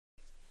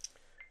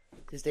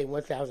This day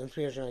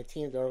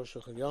 1319, the Arukh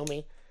HaShulchan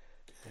Yomi,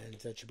 and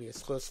it should be a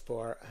schus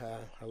for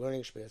our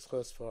learning should be a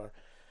schus for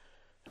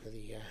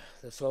the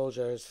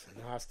soldiers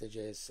and the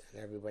hostages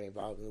and everybody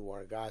involved in the war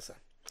in Gaza.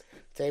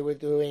 Today we're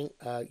doing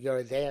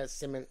Yoredea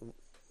Siman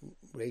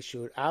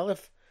Reshut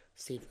Aleph,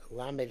 Steve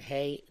Lamed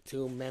Hey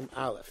to Mem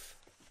Aleph.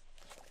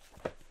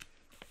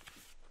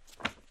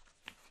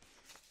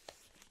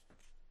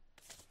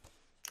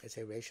 I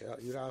say Resh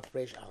Yud Aleph,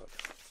 Resh Aleph.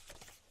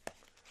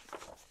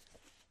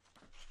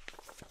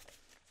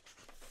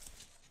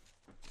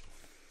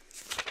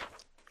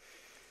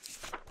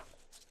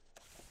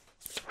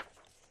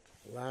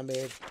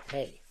 Lamed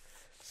Hey.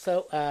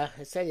 So I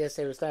said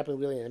yesterday we're stopping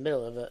really in the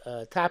middle of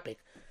a topic,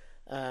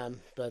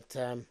 but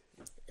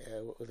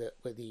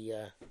with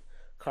the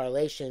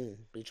correlation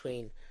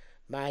between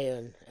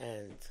Mayan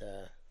and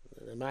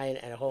the Mayan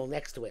and a hole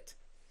next to it.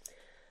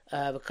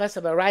 Because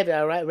of Ravi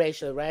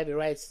writes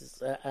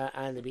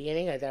on the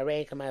beginning that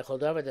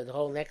the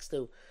hole next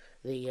to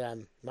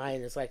the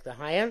Mayan is like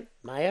the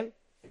Mayan.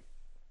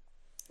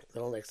 The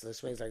whole next to the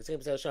swings like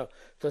the show.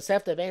 So it's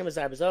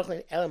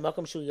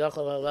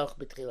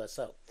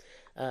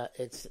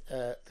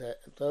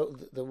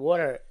the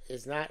water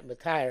is not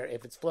matire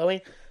if it's flowing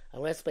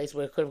unless space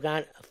where it could have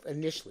gone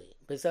initially.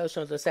 This is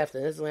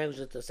the language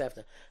of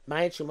Tosefta.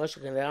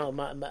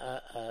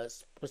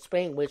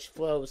 Spring which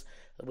flows,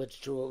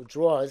 which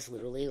draws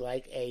literally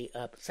like a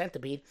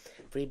centipede.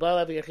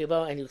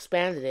 And you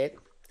expanded it.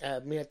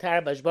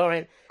 Mitar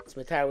bashborin, it's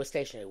mitar with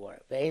stationary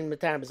water. Vein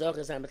mitar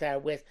bezochas and mitar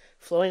with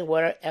flowing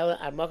water. Ella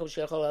amakom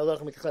shechol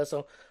aloch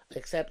mitchleso,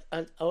 except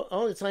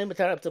only it's only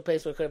mitar up to a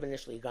place where it could have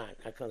initially gone.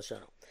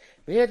 Hakonoshono.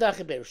 V'nir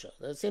dachi berusho.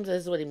 It seems that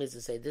this is what he means to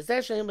say. Does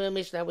that show in the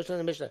Mishnah? Which one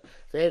in the Mishnah?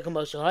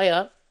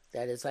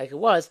 That is like it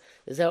was.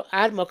 Is how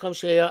ad makom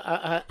sheya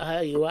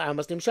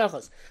amastim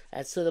shachos.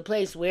 That's to the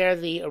place where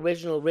the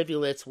original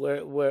rivulets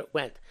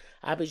went.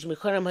 Gulos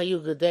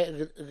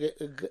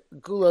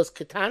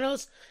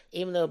ketanos,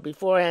 even though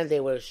beforehand they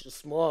were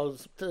small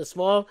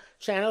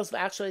channels,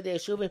 but actually they're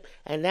shuvim,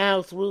 and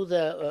now through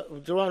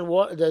the drawn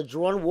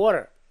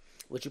water,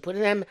 which you put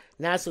in them,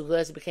 nasu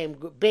gulos became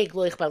big.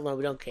 We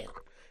don't care.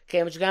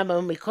 Because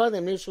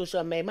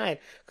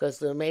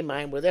the main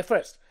mine were there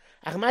first.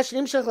 But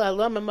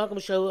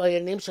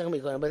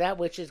that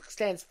which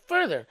extends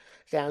further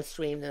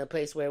downstream than the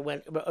place where it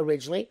went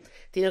originally,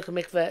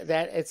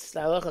 that it's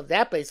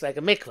that place like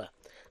a mikveh.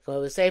 So it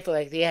was safer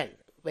like the end.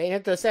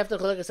 It's not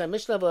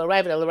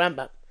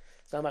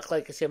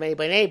machlokes here many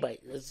by anybody.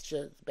 It's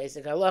just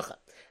basic halacha.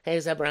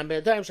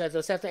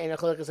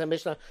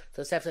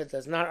 Tosefta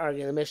does not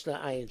argue in the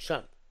Mishnah Ayin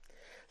Sham.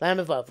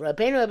 Lamavav.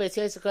 Rabbeinu Beis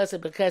Yosef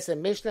because the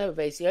Mishnah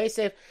Beis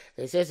Yosef,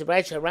 they say the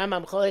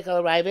Rambam cholek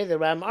al Ravid, the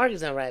Rambam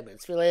argues on Ravid.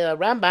 It's Filei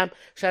Rambam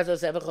Shat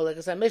Tosefta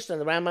cholek al Mishnah.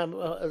 The Rambam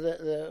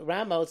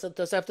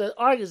Tosefta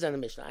argues on the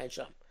Mishnah Ayin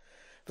Sham.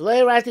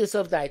 V'lo Rati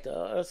Yosef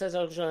Daito, or says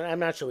I'm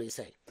not sure what he's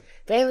saying.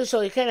 Vainly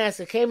so you can't ask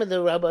the came of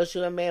the Rabba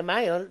Shua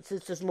Mayon.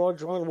 It's just more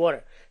drawn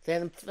water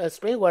than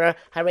spring water.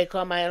 Harei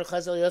Kol Mayon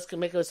Chazal Yoska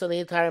Mikvah. So the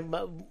entire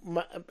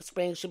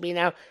spring should be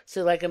now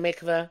still like a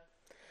mikvah.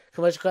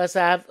 Like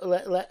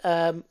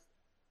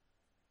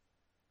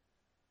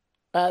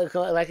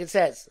it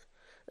says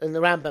in the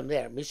Rambam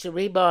there,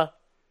 Mishariba,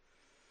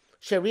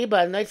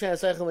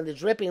 when the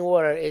dripping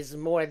water is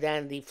more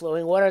than the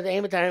flowing water, the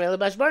Aimatar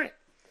Elabash burn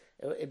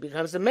it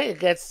becomes it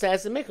gets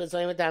as a mikvah. So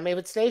Aimatar if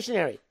it's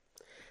stationary.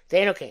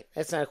 Then okay,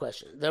 that's not a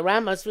question. The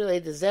Ram must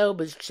relate the Zeu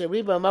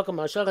B'Shariba Makom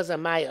Mashochas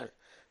Amayon.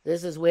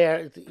 This is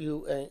where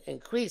you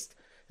increased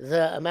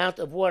the amount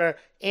of water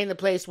in the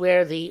place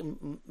where the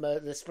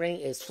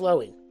spring is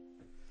flowing.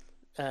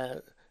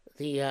 And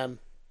their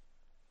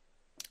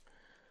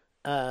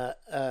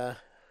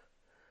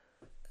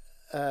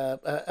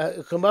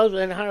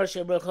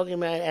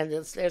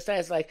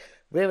size like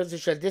rivers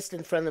which are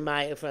distant from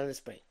the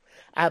spring.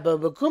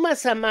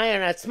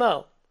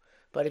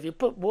 But if you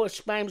put more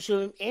shmaim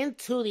shuvim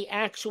into the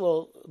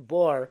actual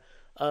bore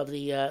of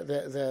the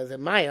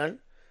mayon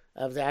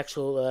of the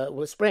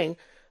actual spring,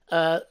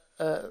 in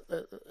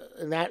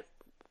that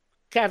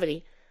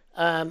cavity,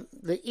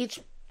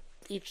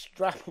 each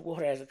drop of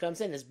water as it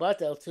comes in is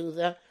batel to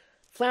the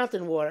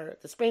fountain water,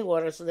 the spring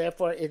water, so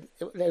therefore it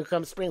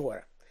becomes spring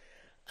water.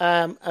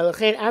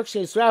 Therefore,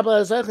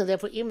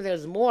 even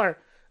there's more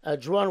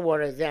drawn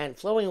water than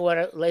flowing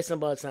water, it's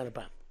not a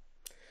problem.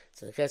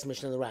 So the case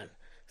Mishnah in the Ran.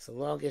 It's the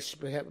longest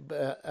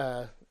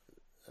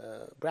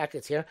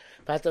brackets here.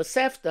 But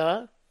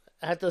Tosefta,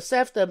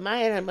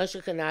 Mayan and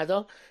Moshe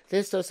Kanado,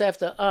 this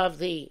Tosefta of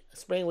the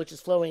spring which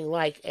is flowing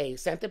like a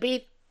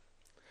centipede,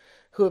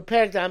 who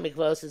pegged on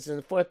Mikvos is in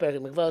the fourth peg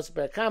of Mikvos,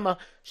 Berakama,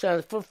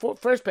 shown the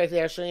first peg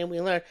there, showing we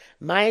learn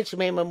Mayan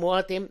Shemema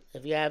Muatim,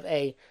 if you have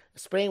a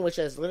spring which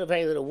has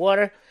very little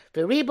water,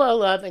 V'riba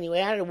love, and you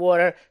added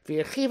water,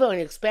 V'yechivo, and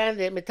you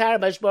expanded it, Mitar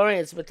Bashborin,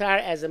 it's Mitar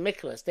as a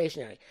mikvah,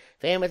 stationary.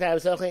 V'yem Mitar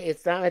B'zochli,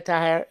 it's not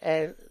Mitar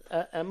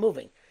and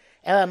moving.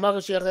 Ela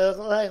Mokosh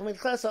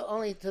Yochel,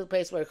 only to the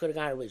place where it could have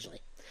gone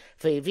originally.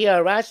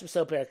 V'yivia Rash,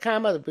 so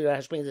Berakama, the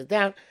Rash brings it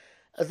down.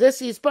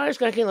 This is Barish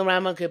Kankin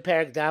Rambam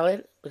Perak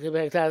Dalit,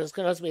 This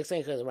can also be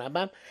explained because of the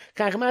Rambam.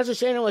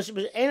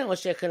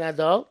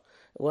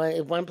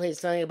 If one place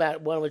is telling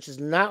about one which is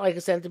not like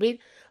a centipede,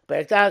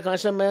 and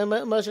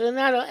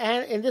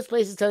in this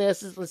place it's telling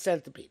us it's a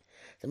centipede.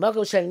 The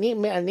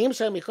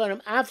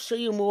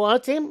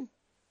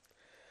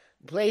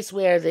place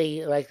where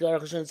like the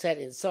Arukh HaShulchan said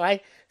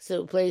inside,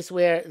 so a place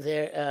where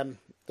the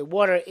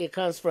water it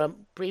comes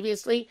from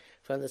previously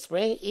from the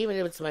spring, even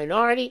if it's a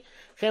minority.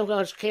 Since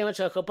the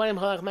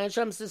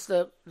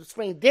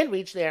spring did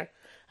reach there,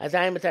 and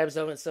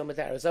still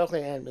Matar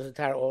and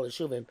Matar all the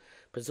Shuvim,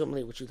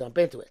 presumably which you dump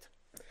into it.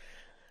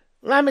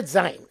 Lamed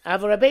Zayin.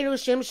 Rabbeinu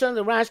Shimshon,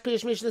 the Rash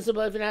Pish Mishnah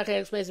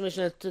explains the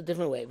Mishnah to a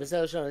different way. This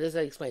is how it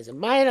explains it.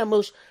 Mayan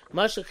Amush,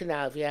 Mashal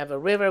Canal, if you have a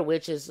river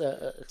which is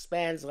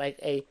expands like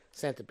a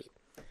centipede.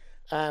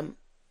 If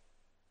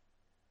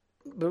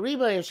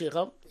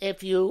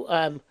you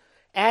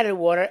added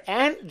water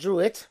and drew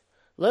it,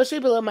 not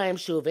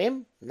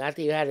that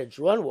you had a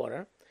drawn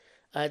water,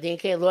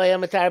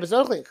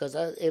 because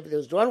if it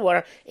was drawn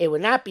water, it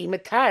would not be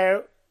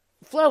matar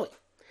flowing.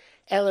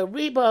 You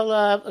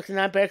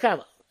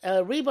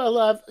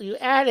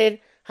added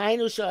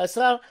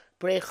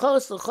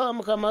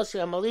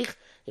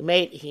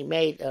he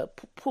made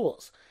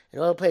pools in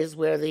all the places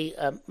where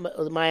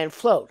the Mayan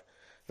flowed.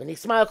 When he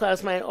smiled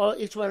across Mayan,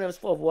 each one of them was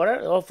full of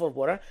water, all full of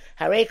water.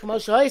 So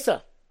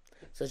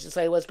it's just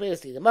like it was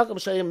previously. The Malkum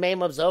show you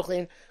Maim of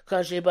Zochlin,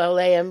 Country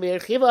Bahalei and Bir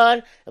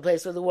Chivon, a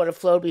place where the water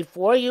flowed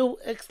before you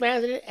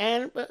expanded it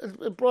and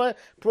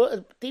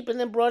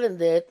deepened and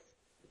broadened it.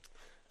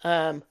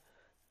 That's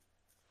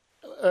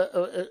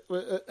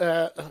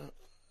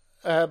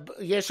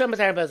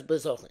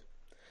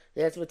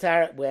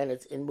matar when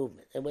it's in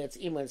movement and when it's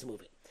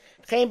moving.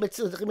 But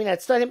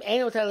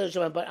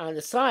on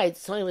the sides,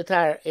 it's only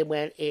matar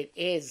when it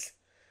is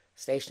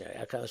stationary.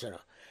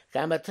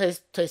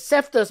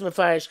 Toseftos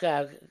mefarish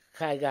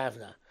kai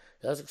gavna.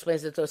 He also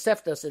explains the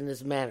Toseftos in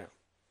this manner.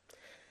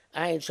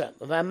 Ayin Sham.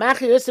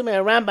 Machi Yusim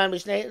Rambam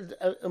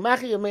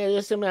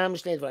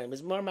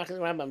is more Machi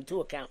Rambam two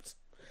accounts.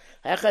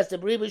 One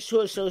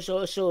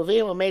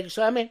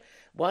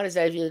is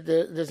that if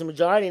there's a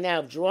majority now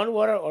of drawn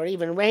water or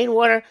even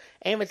rainwater,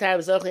 it's not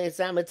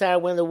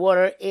matar when the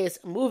water is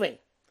moving.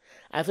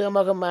 I feel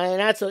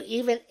not so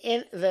even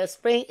in the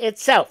spring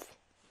itself.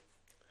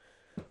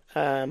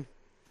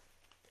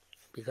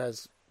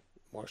 Because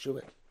more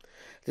shuvim.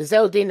 That's a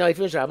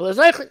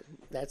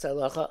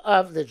halacha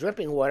of the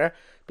dripping water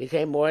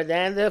became more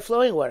than the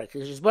flowing water,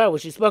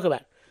 which you spoke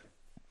about.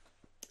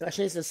 The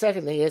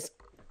second thing is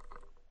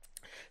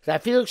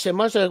that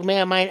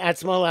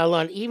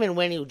even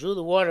when you drew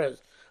the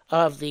waters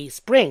of the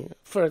spring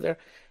further,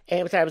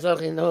 the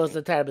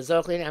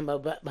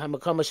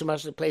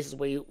places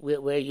where you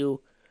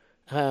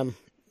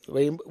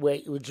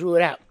drew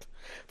it out.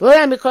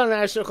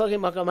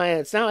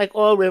 It's not like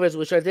all rivers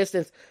which are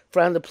distant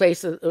from the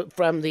place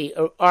from the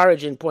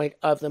origin point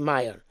of the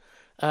Mayan.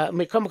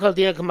 Nevertheless,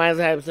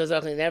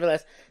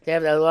 they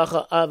have the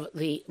halacha of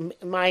the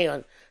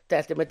Mayan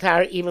that the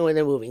matar even when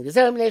they're moving.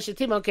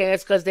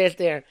 That's because they're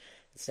there.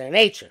 It's their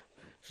nature.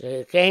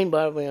 We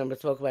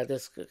spoke about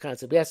this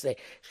concept yesterday.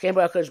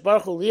 That's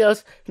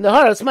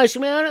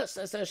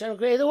how Hashem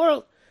created the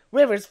world.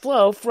 Rivers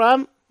flow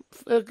from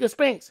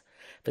springs.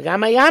 Also, the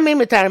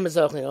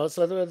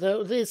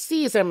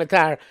seas are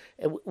matar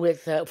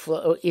with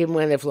even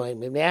when they're flowing.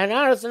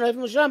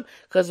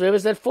 Because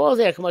rivers that fall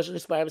there,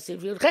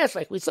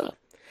 like we saw.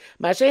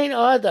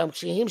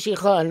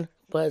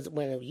 Was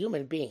when a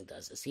human being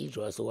does this, he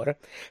draws the water.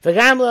 So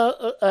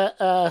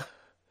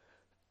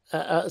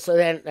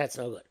then that's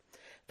no good.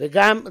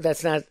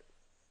 That's not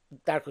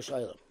darkush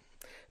oil.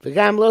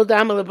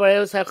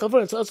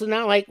 It's also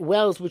not like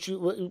wells which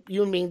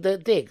you mean the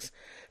digs.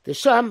 The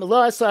sham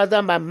lo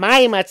asadam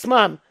b'mayim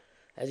atzmam,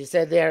 as you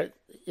said there,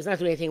 is not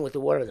doing anything with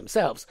the water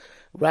themselves.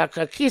 Rak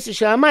hakis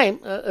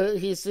shamayim,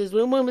 he says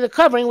we're moving the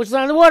covering which is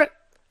on the water.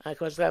 I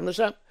course have the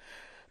sham.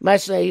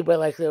 But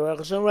like the Arukh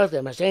HaShulchan wrote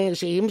there,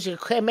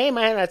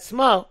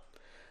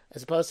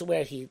 as opposed to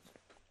where he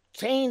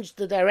changed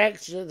the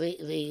direction,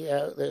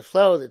 the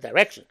flow, the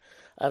direction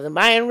of the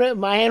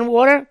Mayan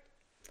water.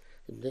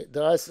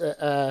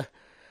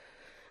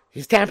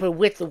 He's tampered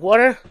with the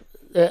water.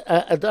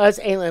 Does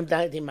Elam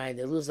Daidimain,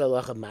 they lose the law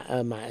of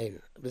Ma'in.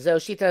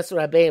 Shitas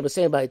Rabbein was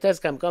saying about it does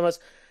come Komas,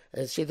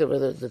 Shita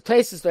with the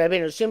places,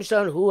 Rabbein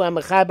Shimshon, who am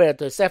Mechaber at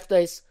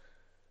Toseftes.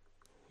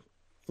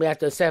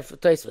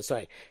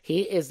 Sorry.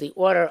 He is the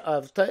author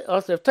of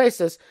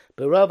Tosefos,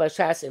 Beroba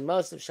Shas, in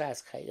most of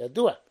Shas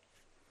Kayadua,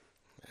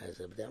 as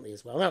evidently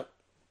is well known.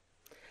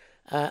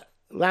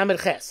 Lamed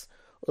Ches.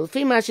 Which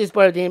we've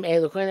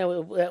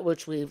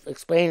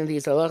explained in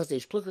these halachas,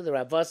 the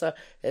Ravasa,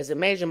 there's a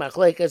major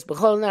machlekes,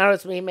 b'chol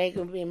naros we make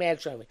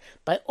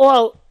by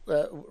all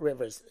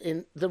rivers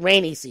in the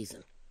rainy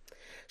season.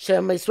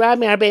 Because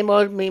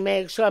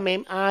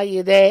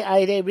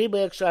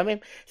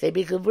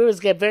rivers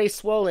get very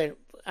swollen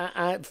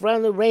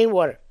from the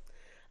rainwater.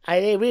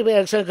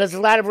 Because there's a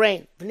lot of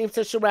rain.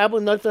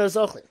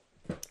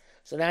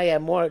 So now you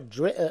have more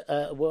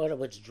water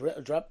which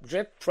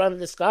dripped from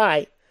the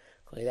sky,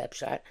 according to that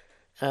shot,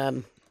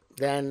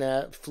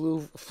 than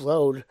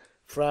flowed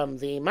from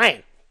the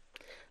Mayan.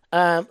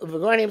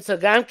 Regarding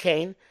Gam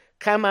Kane,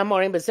 Kama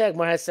Morim Bezeg,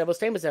 more has several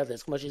statements out of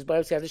this. Moshe's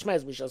Baruch Siyad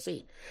Shmez, we shall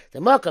see.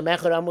 The Mocha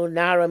Mechor Amu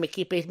Nara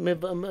Mekipe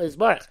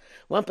Mizbarach.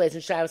 One place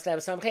in Shabbos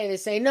Samchay, they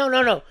say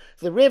no.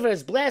 The river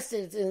is blessed;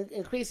 it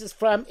increases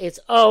from its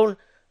own,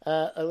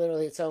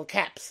 literally its own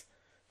caps,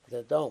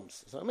 the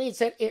domes. So I mean,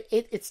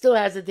 it still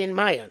has a din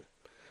mayan.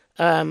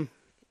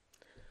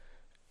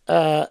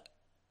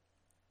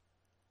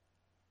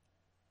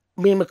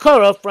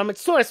 From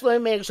its source, well,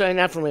 make sure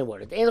not from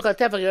rainwater. There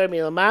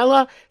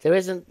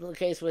isn't a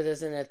case where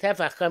there's a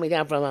tefach coming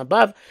down from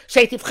above.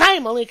 Sheitif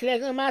only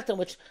connected to matam,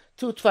 which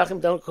two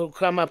tefachim don't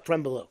come up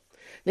from below.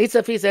 According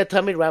to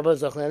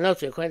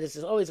this,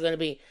 is always going to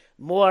be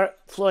more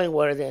flowing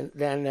water than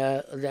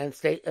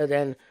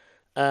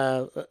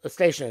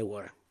stationary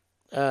water,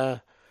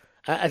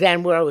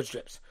 than water which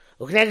drips.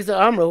 Connected to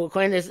Amru,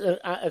 according to this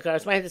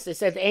correspondence, they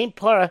said ain't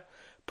pros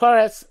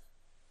b'tar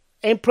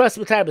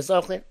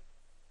b'zochlin.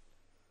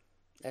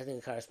 I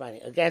think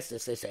corresponding against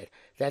this, they said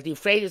that the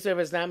Euphrates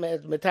River is not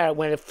matar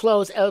when it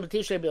flows el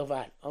b'tishrei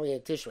bilvad, only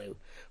at Tishrei,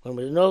 when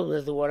we know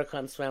that the water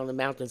comes from the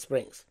mountain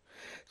springs.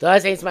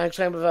 And there's no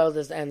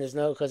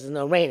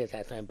rain at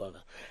that time. But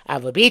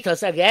in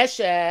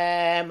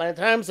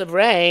terms of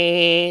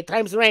rain,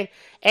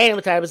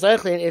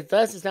 it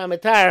does it's not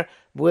matar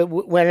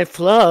when it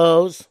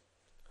flows.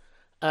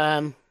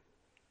 We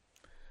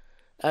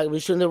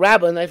should the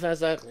rabba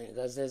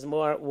because there's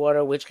more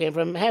water which came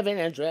from heaven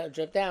and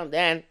dripped down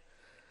than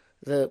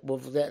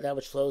that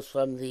which flows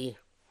from the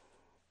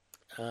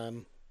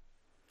from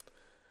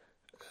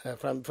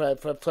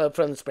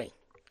the spring.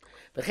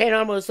 But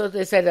so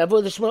they said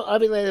Abu the Shmuel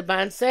Abilei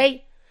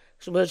Bansei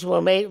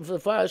Shmuel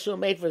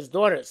made for his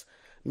daughters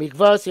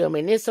mikvos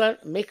yomei Nisan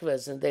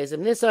mikvos in days of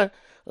Nisan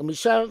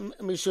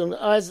mishum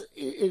az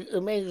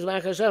made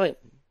Hashem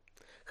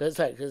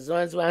because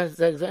one's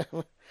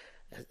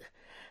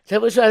then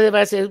it's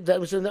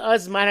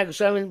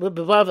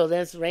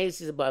raised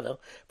to Bavel.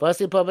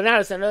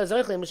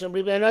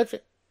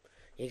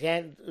 You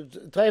can't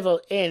toivel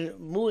in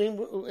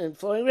moving in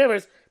flowing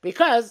rivers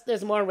because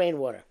there's more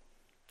rainwater.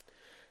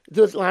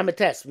 Do it lamed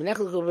test. He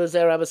paskins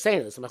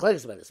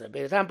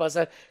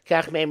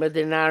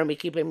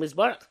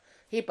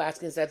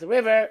that the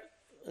river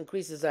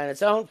increases on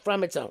its own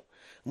from its own.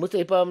 You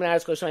can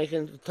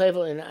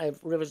toivel in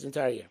rivers the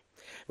entire year.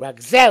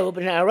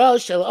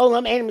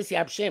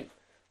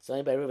 It's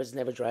only by rivers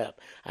never dry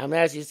up.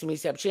 As used to me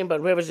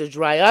but rivers that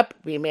dry up,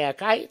 we may a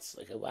kites,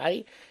 like a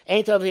wadi.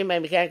 Ain't of him,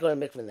 and we can't go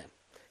and mix with them.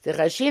 The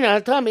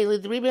Chashina told me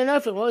the Rebbe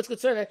enough from what's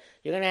concerned that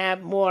you're going to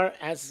have more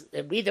as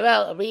it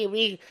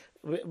redevelop,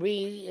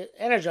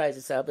 re-energize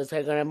itself. It's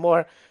going to have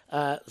more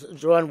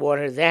drawn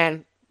water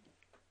than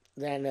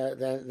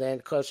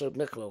kosher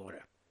mikvah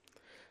water.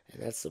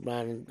 And that's the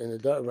one in the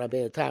door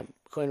Rabbi Tam.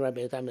 According to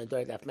Rabbi Tam in the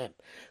door Daf Mem.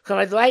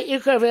 Come the light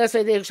Ikar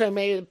V'Yasei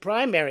maybe the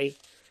primary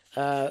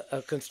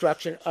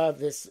construction of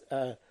this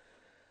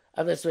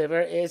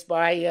river is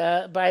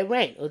by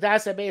rain.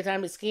 Udasa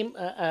Beitam scheme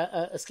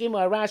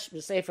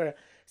Arash Sefer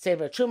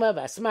Chuma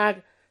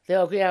Vasmag.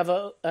 They'll agree have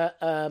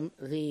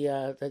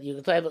that you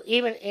can travel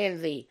even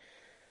in the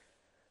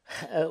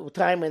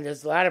time when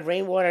there's a lot of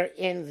rainwater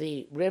in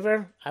the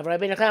river.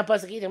 Rabbi Nachman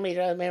pasuk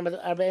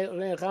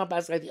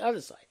the other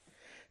side.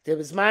 There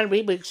was man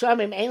ribik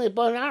shamim ainly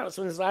bon aros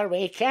when there's a lot of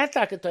rain. You can't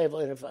talk a travel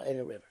in a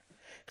river.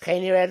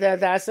 They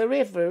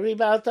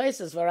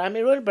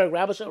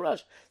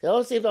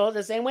all seem all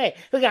the same way.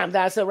 And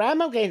also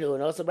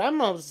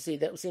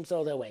Rambam seems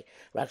all that way.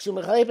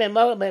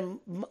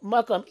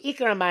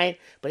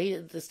 But he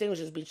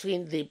distinguishes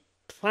between the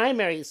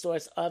primary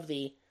source of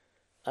the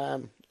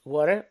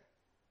water,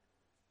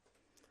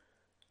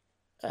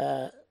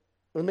 to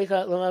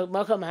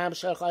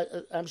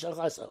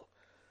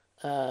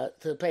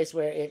the place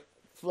where it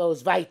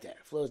flows weiter,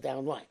 flows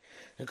down line.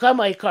 And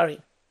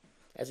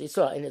as we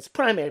saw in its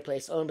primary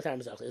place,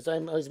 it's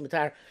always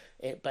matar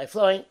by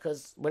flowing,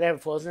 because whatever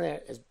falls in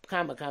there is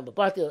kama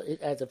batil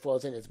as it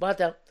falls in its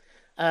batil.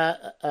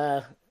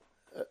 As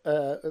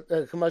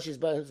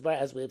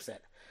we have said.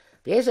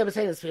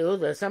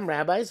 There are some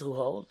rabbis who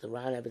hold, the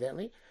Ran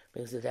evidently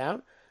brings it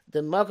down,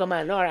 the Malkam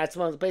Anor, at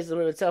the place of the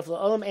river itself,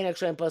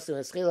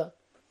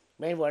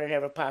 rainwater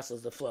never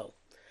passes the flow.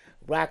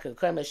 Rock and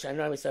Kremesh,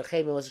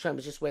 was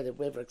just where the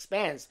river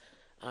expands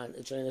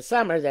during the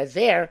summer, that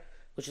there,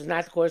 which is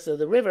not the course of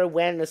the river,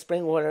 when the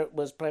spring water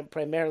was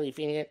primarily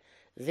feeding it,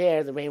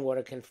 there the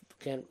rainwater can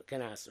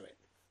answer it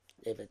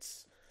if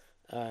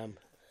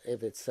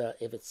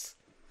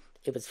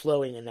it's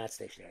flowing and not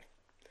stationary.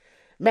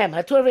 Mem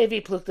hatur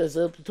vevi plukta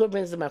hatur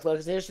brings the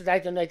machlokas. Here's the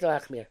daito noite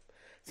lachmir.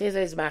 Since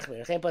it's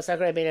machmir, chem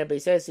pasakar bein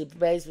beises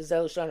beis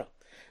v'zel shano.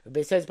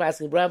 Beises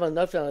passing bravo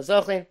notfel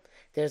azochin.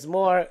 There's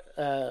more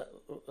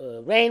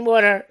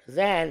rainwater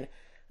than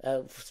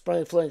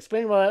flowing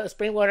spring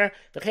water.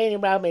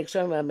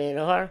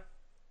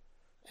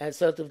 And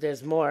so if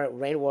there's more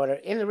rainwater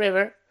in the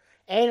river,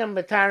 Einam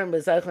Matarim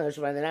Bezaychan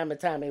Shabbat, they're not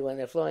Matami when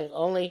they're flowing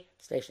only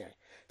stationary.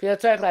 If you're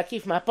talking like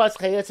Kif Mapos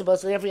Chayotzabos,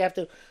 so therefore you have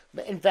to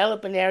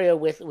envelop an area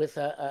with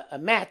a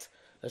mat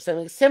or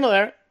something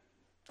similar.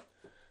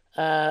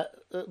 Urav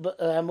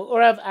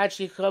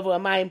Achi Kovu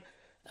Amayim,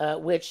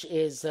 which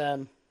is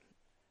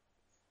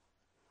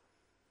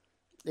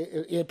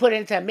you put it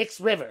into a mixed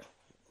river,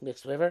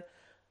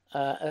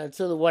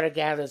 until the water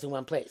gathers in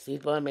one place.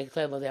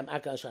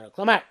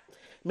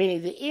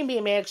 Meaning the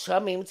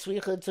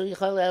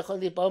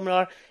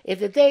if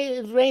the day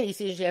is rainy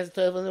season, she has to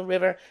toivel in the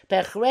river.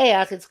 It's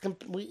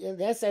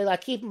necessary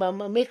like keep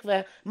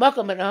mikveh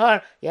makom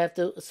benahar. You have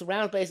to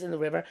surround the place in the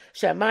river.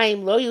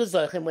 Shamayim lo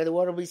yuzochim, where the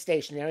water will be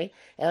stationary.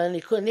 And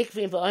nikun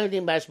nikvim for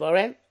only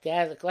bashboren,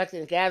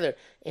 collected and gathered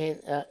in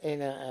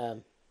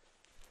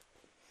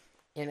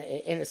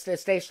a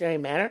stationary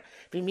manner.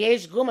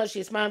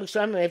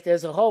 If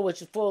there's a hole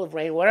which is full of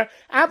rainwater,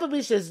 even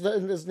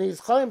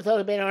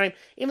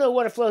though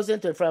water flows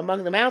into it from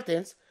among the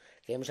mountains,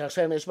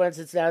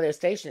 since now they're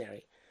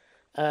stationary.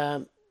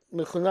 Collected,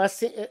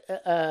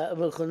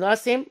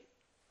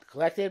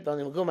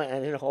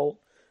 and in a hole.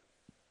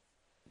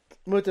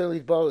 You're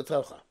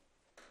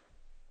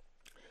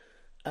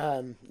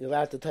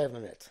allowed to tell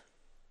them it.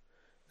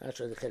 Not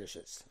sure the Kiddush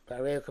is.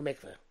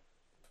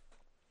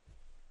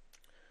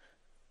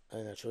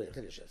 I'm not sure what the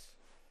Kiddush is.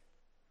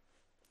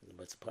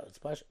 It's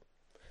partial.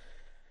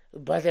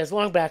 But there's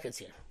long brackets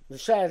here. The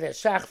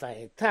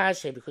Shachvai,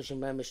 Tash, because you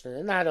might Mishnah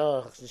and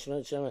Nado,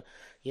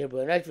 Yerbu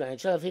and Ekva, and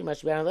Shalafi,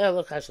 much better.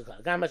 Look,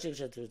 Hashukal, Gamashik,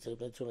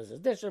 to as a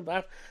dish,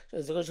 Bach,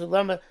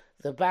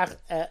 the Bach,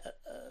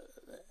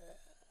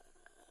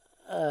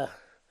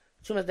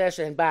 Chumas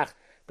Desha and Bach,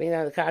 bring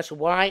down the Kasha.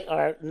 Why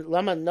are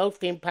Lama no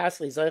theme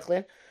passly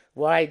Zoichlin?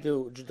 Why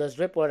does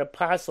drip water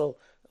parcel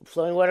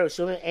flowing water,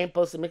 assuming ain't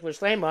posted Mikvah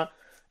Shlema?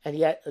 And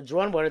yet,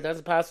 drawn water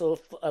doesn't pass a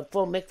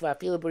full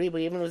mikvah,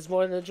 even if it's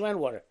more than the drawn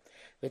water.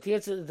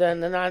 Than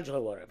the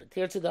non-drawn water. It's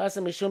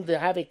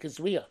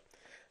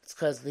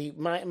because the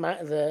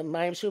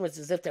mayim shum, it's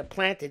as if they're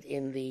planted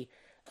in the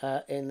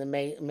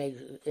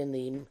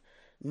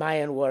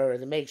Mayan water or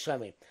the Meg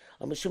Shami.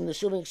 Or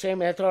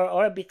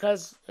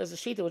because there's a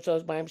shita which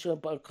shows mayim shum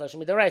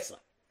kashmi deraisa.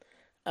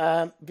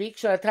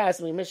 Viksha Taz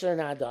mi Mishnah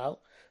Nadal.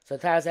 So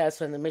Taz asks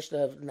from the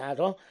Mishnah of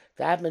Nadal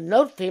to have a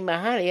note for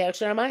Mahani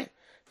Akshar Mayim.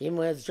 Even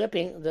when it's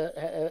dripping,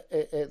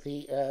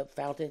 the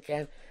fountain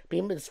can be,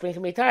 the spring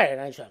can be tired.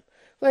 I don't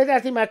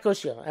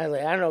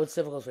know what's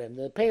difficult for him.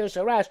 The Peirush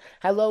Harash,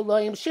 hello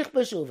loyim shich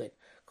b'shuvin.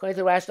 According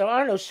to Rash, there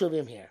are no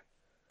shuvim here.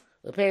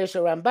 The Peirush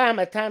Rambam,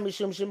 atam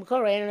mishum shim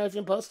korah, I don't know if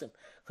you can post them.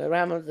 Because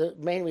Rambam, the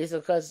main reason,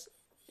 because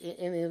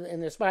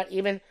in their spot,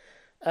 even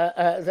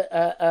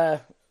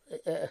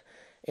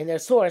in their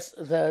source,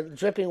 the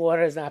dripping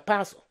water is not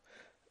possible.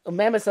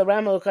 Remember, so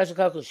Rama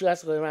Ukashakaku, she has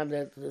to go around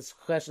this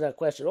question.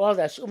 All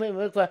that Shumim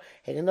Mikvah,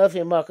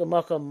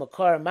 Heganofim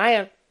Makar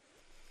Maya,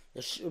 the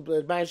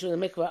Mayim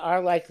Shum Mikvah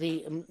are like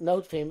the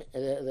Notfim,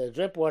 the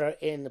drip water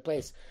in the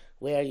place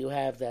where you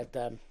have that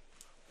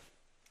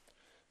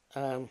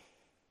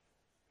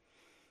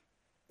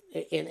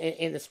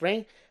in the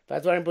spring.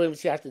 Vadvarim Buim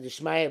Siata the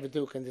Shmaya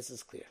Viduk, and this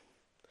is clear.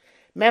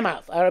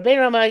 Memav,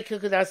 Rabbeinu Ramai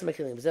Kukudas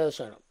Mekilim, Zel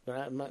Shono.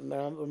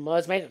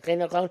 Maz make a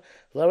Kenokon,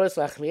 Loris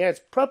Lachmir, it's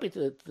appropriate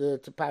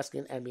to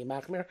Paskin and be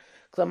Machmir.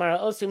 Klamara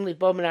Osim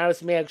Libob and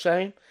Aris Meag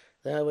Shayim,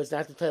 that was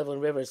not to travel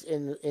in rivers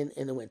in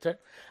the winter.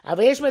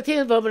 Avayesh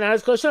Matin Bob and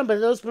Aris Koshon, but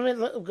those permit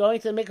going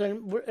to make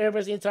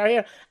rivers the entire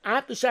year,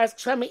 at Bishas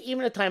Kshami,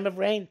 even a time of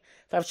rain.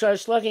 Favshar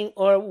slugging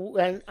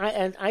or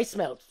and ice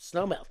melt,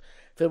 snow melt.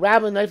 For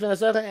Rabban Naifin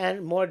Zochlin,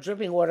 and more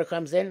dripping water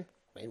comes in,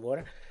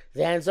 rainwater,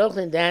 than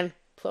Zochlin, than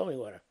flowing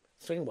water.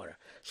 Spring water.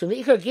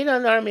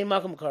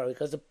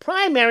 Because the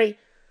primary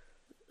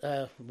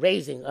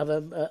raising of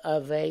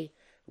a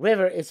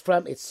river is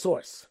from its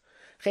source.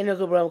 This is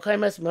the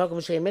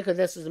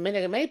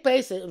minhag in many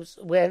places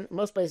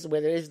most places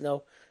where there is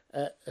no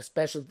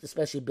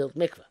especially built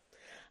mikveh.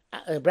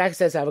 Bracket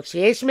says, "If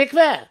you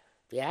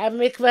have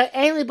mikveh,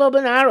 only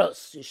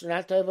bobenaros. You should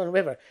not dive on a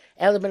river.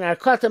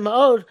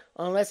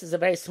 Unless it's a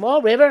very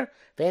small river,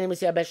 but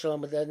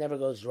that never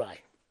goes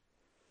dry."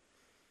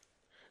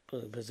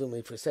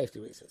 Presumably for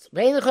safety reasons.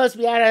 Can't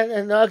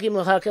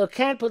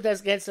put that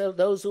against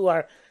those who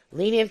are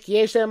lenient. They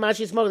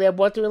have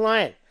what to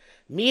rely on.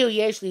 But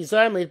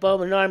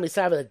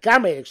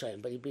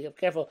you be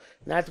careful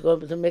not to go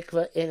to the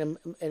mikveh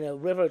in a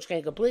river which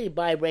can completely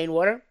buy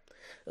rainwater.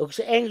 When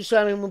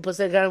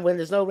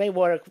there's no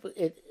rainwater,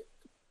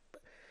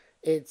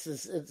 it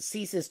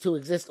ceases to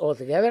exist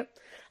altogether.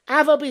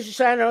 And even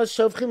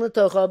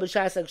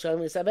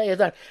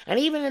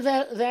in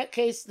that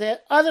case,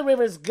 the other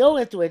rivers go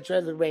into it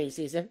during the rainy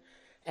season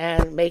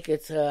and make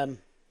it, and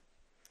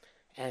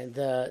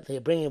they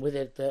bring in with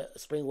it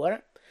spring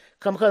water.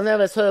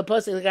 It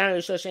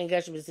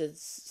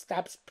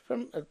stops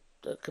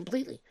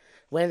completely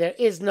when there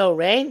is no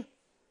rain.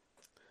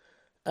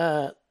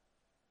 Bobo,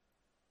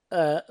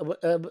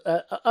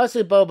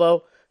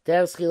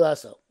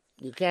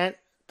 you can't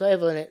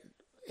travel in it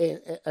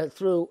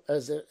through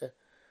as a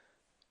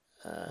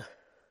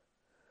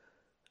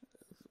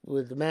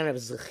with the manner of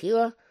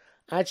zechila,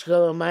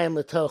 achkol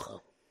mayim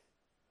letocho.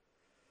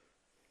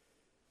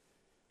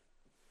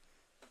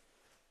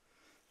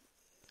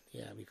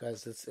 Yeah,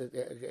 because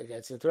it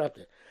gets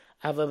interrupted.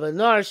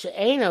 Avavanor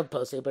she'ena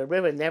posek, but a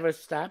river never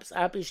stops.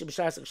 Api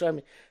sheb'shas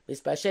aksham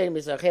mispashen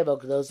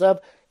misarchevo k'dozov.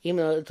 Even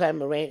though the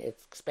time of rain it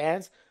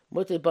expands.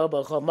 Muti bo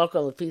b'chol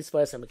mokom l'fi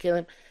sfaras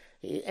hamakilim.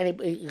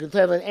 You can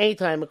travel in any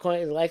time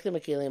according to like the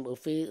makilim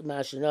ufi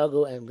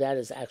mashinogu, and that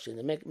is actually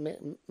the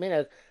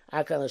minhag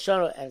akal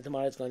shono. And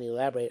tomorrow it's going to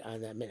elaborate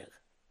on that minhag.